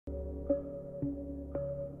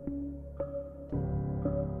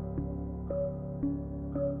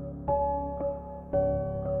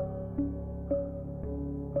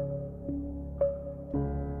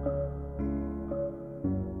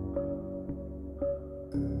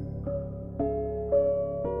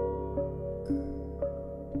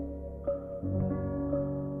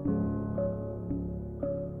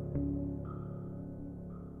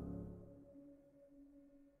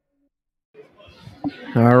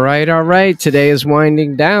All right, all right. Today is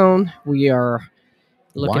winding down. We are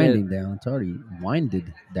looking Winding down. It's already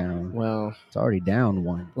winded down. well, It's already down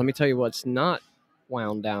one. let me tell you what's not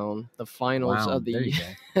wound down. The finals of There the you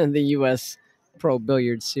go. the US Pro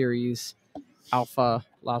Billiards Series Alpha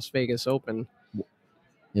Las Vegas Open.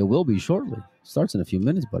 It will be shortly. Starts in a few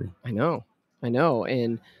minutes, buddy. I know.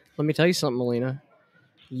 And let me tell you something, Melina.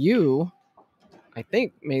 You, I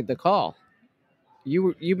think, made the call.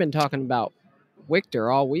 You've been talking about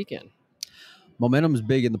Wiktor all weekend. Momentum's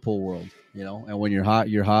big in the pool world, and when you're hot,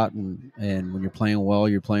 and when you're playing well,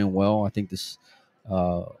 you're playing well. I think this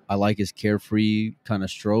I like his carefree kind of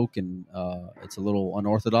stroke, and it's a little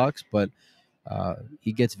unorthodox, but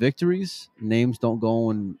he gets victories. Names don't go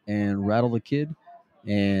and rattle the kid.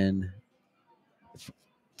 And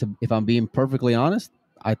if I'm being perfectly honest,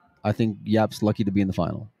 I think Yap's lucky to be in the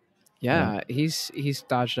final. Yeah, he's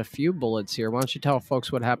dodged a few bullets here. Why don't you tell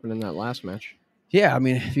folks what happened in that last match? Yeah, I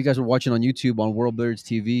mean, if you guys were watching on YouTube on World Billiards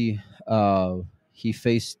TV, he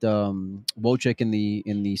faced Wojciech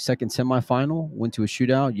in the second semifinal. Went to a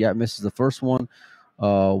shootout. Yap misses the first one.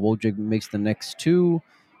 Wojciech makes the next two.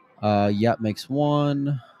 Yap makes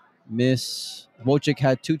one. Miss. Wojciech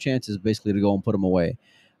had two chances basically to go and put him away,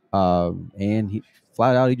 and he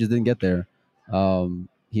flat out he just didn't get there.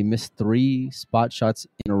 He missed three spot shots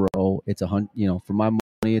in a row. It's for my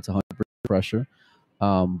money, it's 100% pressure.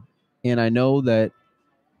 And I know that,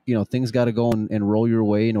 things got to go and roll your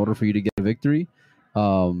way in order for you to get a victory.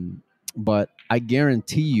 But I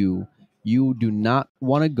guarantee you do not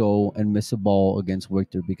want to go and miss a ball against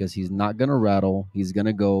Wiktor, because he's not going to rattle. He's going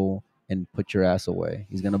to go and put your ass away.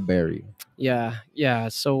 He's going to bury you. Yeah.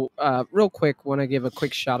 So real quick, want to give a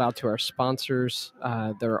quick shout out to our sponsors.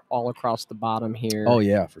 They're all across the bottom here. Oh,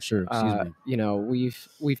 yeah, for sure. Excuse me.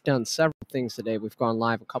 We've done several things today. We've gone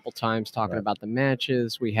live a couple times talking about the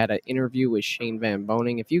matches. We had an interview with Shane Van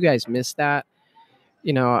Boning. If you guys missed that,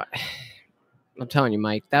 I'm telling you,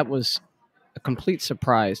 Mike, that was a complete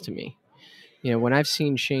surprise to me. When I've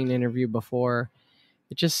seen Shane interview before,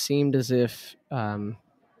 it just seemed as if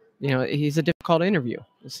he's a difficult interview,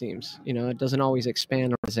 it seems. It doesn't always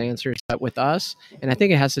expand on his answers. But with us, and I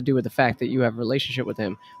think it has to do with the fact that you have a relationship with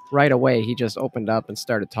him, right away he just opened up and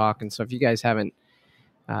started talking. So if you guys haven't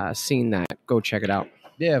seen that, go check it out.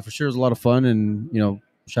 Yeah, for sure. It was a lot of fun. And,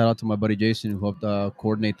 shout out to my buddy Jason, who helped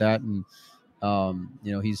coordinate that. And,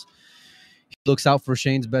 he looks out for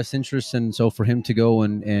Shane's best interests. And so for him to go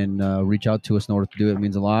and reach out to us in order to do it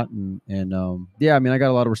means a lot. And I mean, I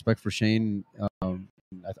got a lot of respect for Shane.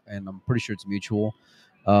 And I'm pretty sure it's mutual.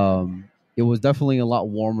 It was definitely a lot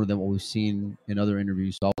warmer than what we've seen in other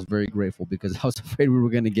interviews. So I was very grateful, because I was afraid we were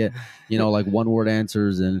going to get, like one-word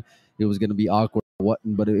answers, and it was going to be awkward.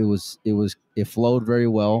 But it flowed very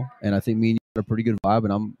well, and I think me and you had a pretty good vibe,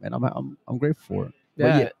 and I'm grateful for it.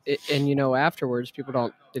 Yeah. And afterwards,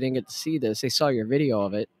 people didn't get to see this. They saw your video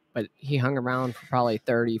of it, but he hung around for probably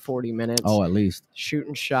 30, 40 minutes. Oh, at least.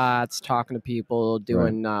 Shooting shots, talking to people,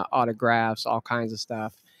 doing autographs, all kinds of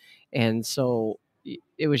stuff. And so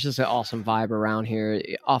it was just an awesome vibe around here.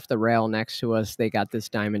 Off the rail next to us, they got this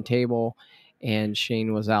diamond table, and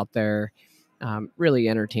Shane was out there really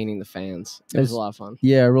entertaining the fans. It was a lot of fun.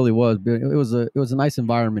 Yeah, it really was. It was a nice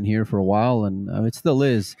environment here for a while, and it still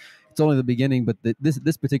is. It's only the beginning, but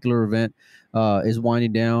this particular event is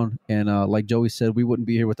winding down. And like Joey said, we wouldn't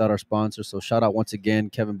be here without our sponsors. So shout out once again,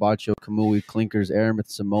 Kevin Baccio, Kamui, Clinkers, Aramith,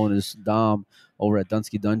 Simonis, Dom over at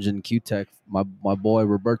Dunsky Dungeon, Q-Tech, my boy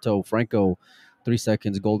Roberto Franco, 3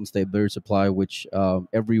 Seconds, Golden State Billiard Supply, which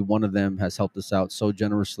every one of them has helped us out so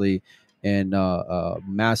generously. And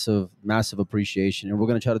massive appreciation. And we're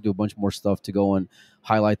going to try to do a bunch more stuff to go and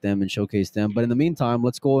highlight them and showcase them. But in the meantime,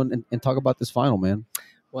 let's go and talk about this final, man.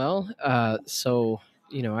 Well, so,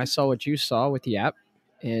 I saw what you saw with Yap,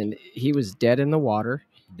 and he was dead in the water.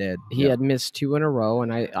 Dead. He had missed two in a row,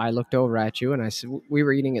 and I looked over at you, and I said, we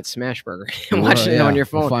were eating at Smashburger and watching it on your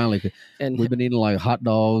phone. Finally. And we've been eating like hot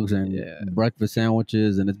dogs and breakfast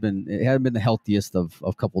sandwiches, and it hadn't been the healthiest of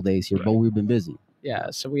a couple of days here, but we've been busy.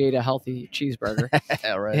 Yeah, so we ate a healthy cheeseburger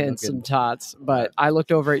and some tots. But I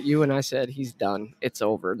looked over at you and I said, he's done. It's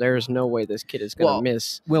over. There's no way this kid is going to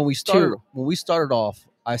miss. When we started off,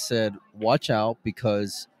 I said, watch out,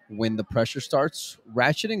 because when the pressure starts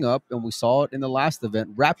ratcheting up, and we saw it in the last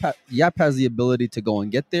event, Yap has the ability to go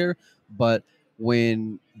and get there. But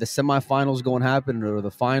when the semifinals go and happen, or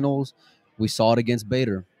the finals, we saw it against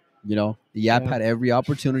Bader. Yap had every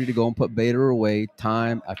opportunity to go and put Bader away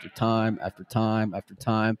time after time after time after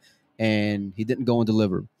time, and he didn't go and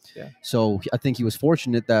deliver. Yeah. So I think he was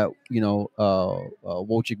fortunate that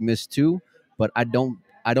Wojciech missed two, but I don't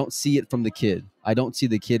see it from the kid. I don't see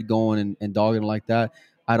the kid going and dogging like that.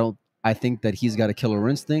 I think that he's got a killer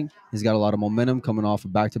instinct. He's got a lot of momentum coming off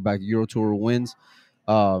of back-to-back Euro Tour wins.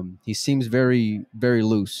 He seems very, very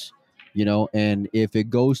loose, and if it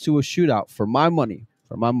goes to a shootout, for my money,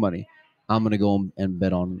 I'm gonna go and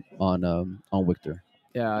bet on Wiktor.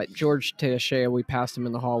 Yeah, George Teixeira, we passed him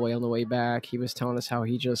in the hallway on the way back. He was telling us how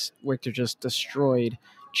Wiktor just destroyed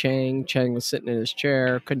Chang. Chang was sitting in his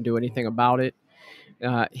chair, couldn't do anything about it.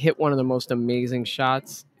 Hit one of the most amazing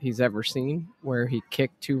shots he's ever seen, where he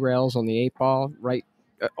kicked 2 rails on the 8 ball, right?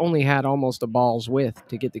 Only had almost a ball's width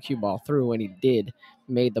to get the cue ball through, and he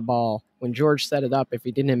made the ball. When George set it up, if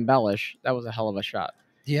he didn't embellish, that was a hell of a shot.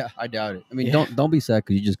 Yeah, I doubt it. I mean, don't be sad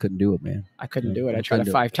because you just couldn't do it, man. I couldn't do it. I tried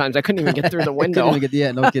it 5 times. I couldn't even get through the window. No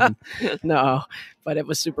kidding. No, but it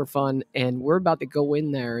was super fun, and we're about to go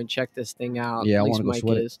in there and check this thing out. Yeah, I want to go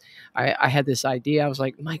sweat it. I had this idea. I was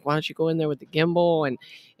like, Mike, why don't you go in there with the gimbal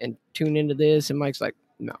and tune into this? And Mike's like,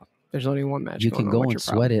 no, there's only one match. You can go and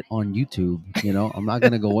sweat it on YouTube. I'm not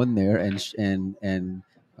gonna go in there and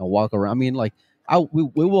walk around. I mean, like. We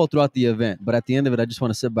will throughout the event, but at the end of it, I just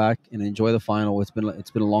want to sit back and enjoy the final. It's been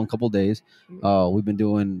a long couple of days. We've been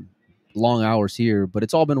doing long hours here, but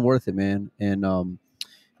it's all been worth it, man. And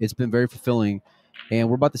it's been very fulfilling. And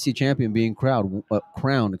we're about to see champion being crowned.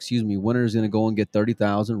 Winner is going to go and get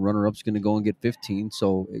 30,000. Runner up's going to go and get 15.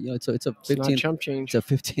 So it's a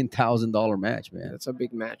 $15,000 match, man. It's a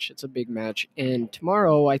big match. And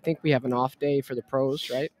tomorrow, I think we have an off day for the pros,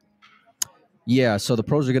 right? Yeah, so the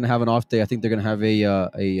pros are going to have an off day. I think they're going to have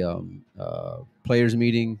a players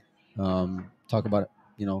meeting, talk about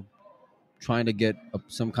trying to get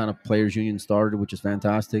some kind of players union started, which is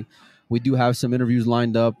fantastic. We do have some interviews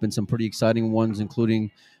lined up and some pretty exciting ones,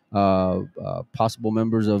 including possible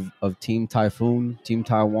members of Team Typhoon, Team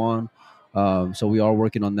Taiwan. So we are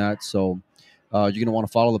working on that. So you're going to want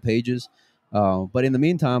to follow the pages. But in the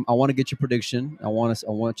meantime, I want to get your prediction. I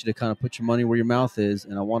want you to kind of put your money where your mouth is,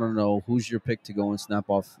 and I want to know who's your pick to go and snap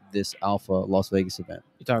off this Alpha Las Vegas event.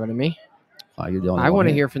 You talking to me? You're the only I want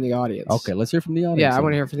to hear from the audience. Okay, let's hear from the audience. Yeah, I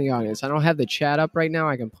want to hear from the audience. I don't have the chat up right now.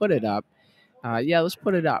 I can put it up. Let's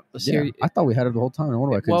put it up. Let's hear. I thought we had it the whole time. I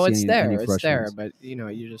wonder why I couldn't see any it's there, ones. but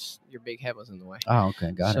your big head was in the way. Oh,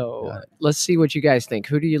 okay, got it. So let's see what you guys think.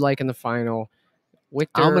 Who do you like in the final? Wiktor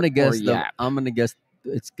I'm gonna guess. Yap? I'm gonna guess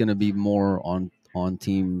it's gonna be more on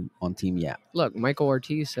team Yap. Look, Michael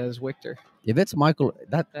Ortiz says Wiktor. If it's Michael,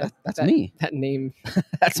 that's me. That name.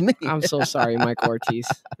 That's me. I'm so sorry, Michael Ortiz,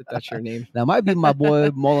 that that's your name. That might be my boy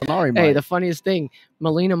Molinari. Hey, the funniest thing,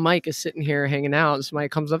 Molina Mike is sitting here hanging out, and somebody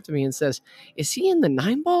comes up to me and says, "Is he in the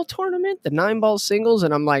 9-ball tournament, the 9-ball singles?"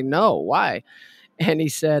 And I'm like, "No, why?" And he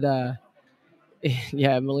said,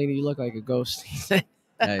 "Yeah, Molina, you look like a ghost." He said,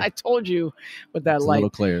 hey, I told you with that light. A little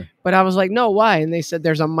clear. But I was like, "No, why?" And they said,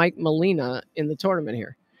 "There's a Mike Molina in the tournament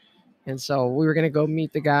here." And so we were going to go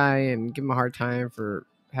meet the guy and give him a hard time for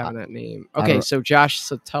having that name. Okay, so Josh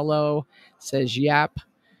Sotelo says Yap.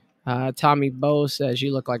 Tommy Bowe says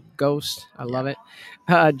you look like a ghost. I love it.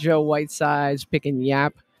 Joe Whiteside's picking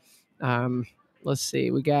Yap. Let's see.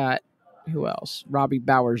 We got, who else? Robbie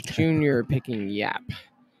Bowers Jr. picking Yap.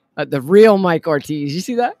 The real Mike Ortiz. You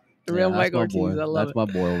see that? The real Mike Ortiz. I love it. That's my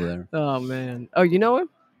boy over there. Oh, man. Oh, you know him?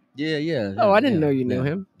 Yeah. Oh, I didn't know you knew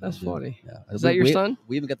him. That's funny. Yeah. Is that your son?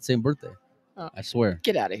 We even got the same birthday. I swear.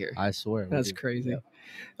 Get out of here. I swear. That's crazy. Yeah.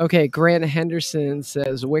 Okay, Grant Henderson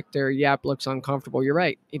says, Wiktor, Yap looks uncomfortable. You're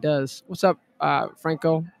right. He does. What's up,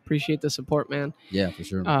 Franco? Appreciate the support, man. Yeah, for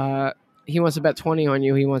sure. He wants to bet 20 on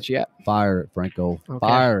you. He wants Yap. Fire it, Franco. Okay.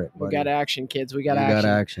 Fire it, buddy. We got action, kids. We got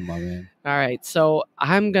action, my man. All right, so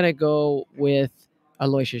I'm going to go with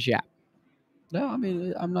Aloysius Yap. No, I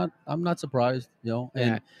mean, I'm not surprised,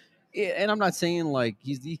 and I'm not saying like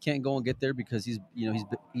he can't go and get there because he's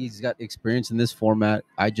got experience in this format.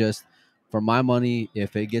 I just, for my money,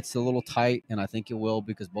 if it gets a little tight, and I think it will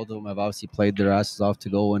because both of them have obviously played their asses off to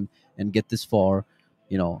go and get this far,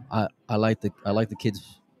 I like the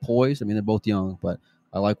kids' poise. I mean, they're both young, but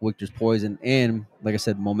I like Wiktor's poise and like I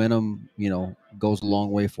said, momentum, goes a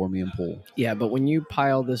long way for me in pool. Yeah, but when you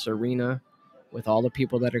pile this arena with all the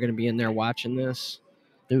people that are going to be in there watching this.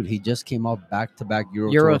 Dude, he just came off back-to-back Euro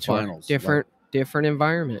Tour finals. Different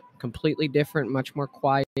environment, completely different, much more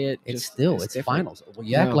quiet. It's finals. Well,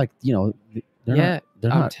 you act like they're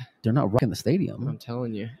not rocking the stadium. I'm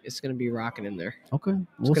telling you, it's going to be rocking in there. Okay,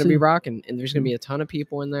 it's going to be rocking, and there's going to be a ton of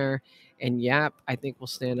people in there. And Yap, I think, will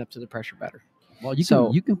stand up to the pressure better. Well,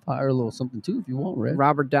 you can fire a little something too if you want, Red.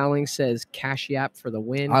 Robert Dowling says Cash Yap for the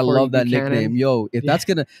win. I love that nickname. Yo, if that's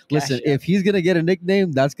gonna listen, if he's gonna get a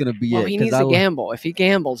nickname, that's gonna be it. He needs to gamble. If he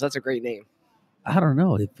gambles, that's a great name. I don't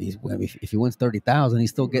know if he wins 30,000, he's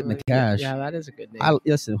still getting the cash. Yeah, that is a good name.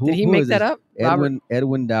 Listen. Did he make that up?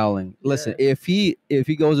 Edwin Dowling. Listen, Yeah. if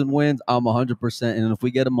he goes and wins, I'm 100%. And if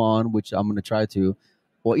we get him on, which I'm going to try to,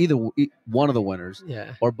 well, either one of the winners,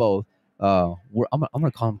 Yeah. or both, I'm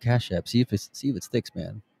gonna call him Cash App. See if it sticks,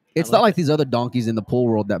 man. It's not like these other donkeys in the pool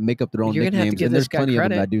world that make up their own nicknames, and there's plenty of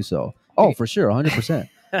them that do so. Oh, for sure, 100%.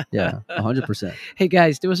 Yeah, 100%. Hey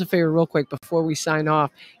guys, do us a favor real quick before we sign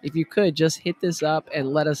off. If you could just hit this up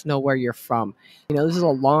and let us know where you're from. You know, this is a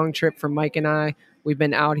long trip for Mike and I. We've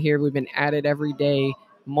been out here. We've been at it every day,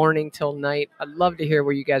 morning till night. I'd love to hear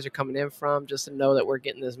where you guys are coming in from, just to know that we're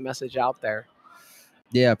getting this message out there.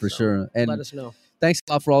 Yeah, for sure. And let us know. Thanks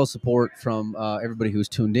a lot for all the support from everybody who's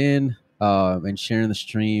tuned in and sharing the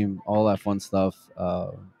stream, all that fun stuff.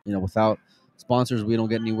 Without sponsors, we don't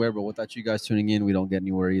get anywhere, but without you guys tuning in, we don't get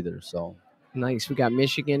anywhere either. So nice. We got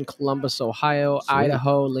Michigan, Columbus, Ohio, Sweet.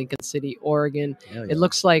 Idaho, Lincoln City, Oregon. Yeah. It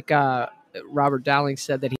looks like Robert Dowling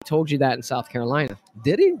said that he told you that in South Carolina.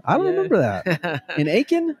 Did he? I don't remember that. In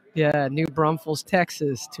Aiken? Yeah, New Braunfels,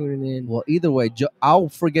 Texas, tuning in. Well, either way, I'll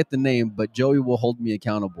forget the name, but Joey will hold me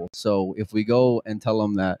accountable. So if we go and tell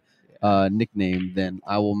him that nickname, then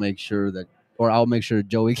I will make sure that, or I'll make sure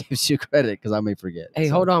Joey gives you credit because I may forget. Hey,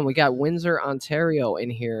 hold on. We got Windsor, Ontario in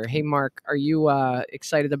here. Hey, Mark, are you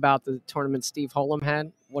excited about the tournament Steve Holm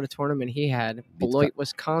had? What a tournament he had. Beloit,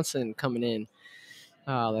 Wisconsin coming in.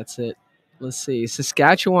 Oh, that's it. Let's see.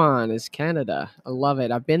 Saskatchewan is Canada. I love it.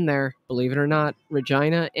 I've been there, believe it or not.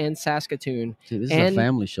 Regina and Saskatoon. Dude, this is a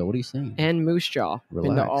family show. What are you saying? And Moose Jaw.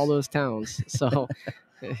 Been to all those towns. So,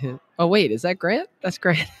 oh, wait. Is that Grant? That's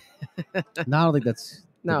Grant. No, I don't think that's...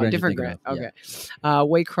 No, different Grant. Okay. Yeah.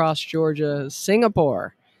 Waycross, Georgia.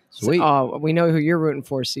 Singapore. Sweet. So, we know who you're rooting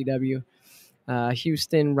for, CW.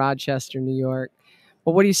 Houston, Rochester, New York.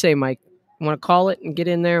 Well, what do you say, Mike? Want to call it and get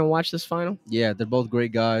in there and watch this final? Yeah, they're both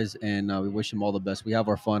great guys, and we wish them all the best. We have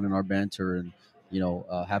our fun and our banter, and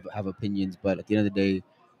have opinions. But at the end of the day,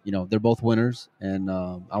 they're both winners, and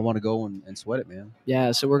I want to go and sweat it, man.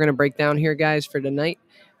 Yeah, so we're gonna break down here, guys, for tonight.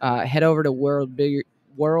 Head over to World Billiard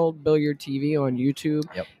TV on YouTube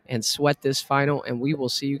and sweat this final, and we will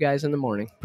see you guys in the morning.